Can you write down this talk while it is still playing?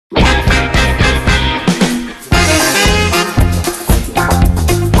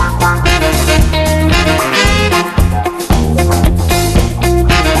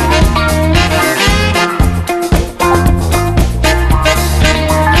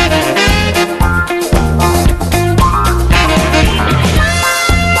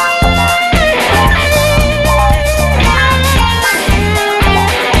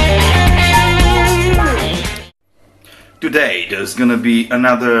there's gonna be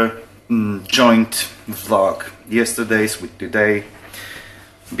another joint vlog, yesterday's with today,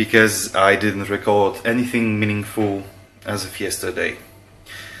 because I didn't record anything meaningful as of yesterday.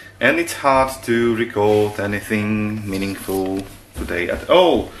 And it's hard to record anything meaningful today at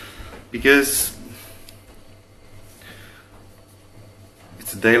all, because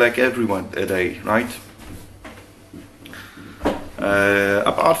it's a day like everyone a day, right?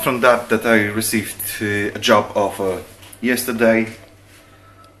 Apart from that I received a job offer yesterday,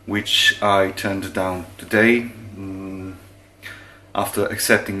 which I turned down today, after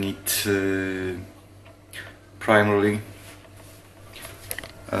accepting it primarily.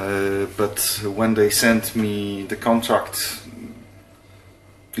 But when they sent me the contract,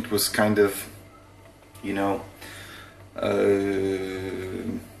 it was kind of, you know,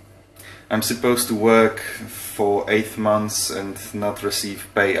 I'm supposed to work for 8 months and not receive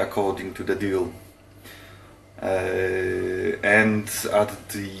pay according to the deal. And at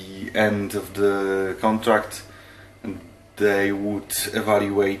the end of the contract, they would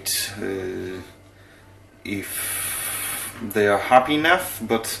evaluate if they are happy enough,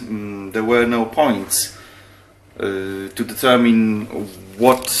 but there were no points to determine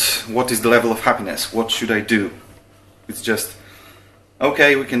what is the level of happiness, what should I do. It's just,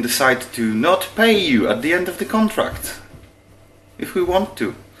 okay, we can decide to not pay you at the end of the contract if we want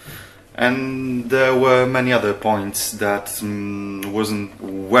to. And there were many other points that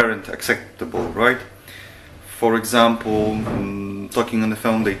weren't acceptable, right? For example, talking on the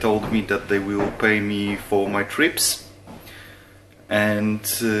phone, they told me that they will pay me for my trips, and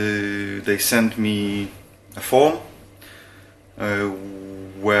they sent me a form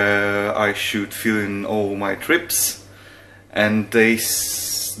where I should fill in all my trips, and the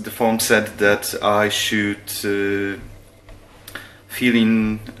form said that I should fill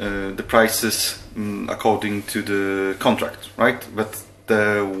in the prices according to the contract, right? But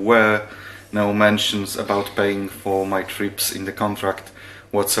there were no mentions about paying for my trips in the contract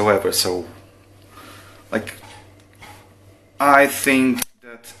whatsoever. So, like, I think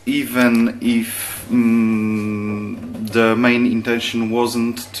that even if the main intention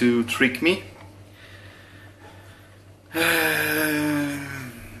wasn't to trick me,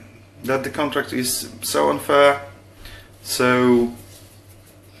 that the contract is so unfair, so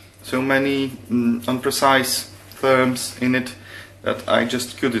many unprecise terms in it, that I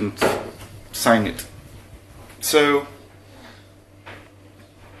just couldn't sign it. So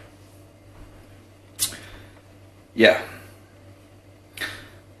yeah,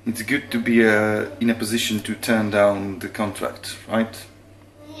 it's good to be in a position to turn down the contract, right?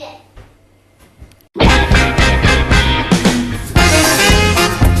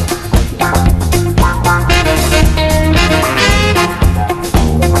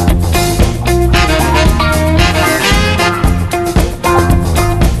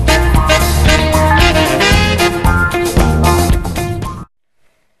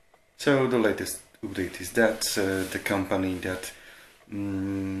 So the latest update is that the company that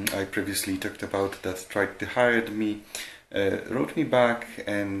I previously talked about, that tried to hire me, wrote me back,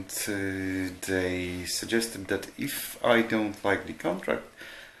 and they suggested that if I don't like the contract,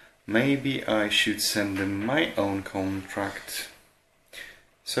 maybe I should send them my own contract.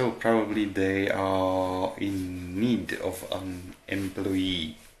 So probably they are in need of an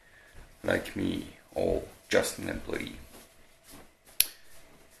employee like me, or just an employee.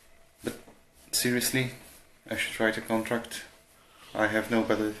 Seriously, I should write a contract. I have no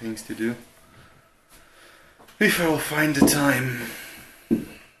better things to do. If I'll find the time.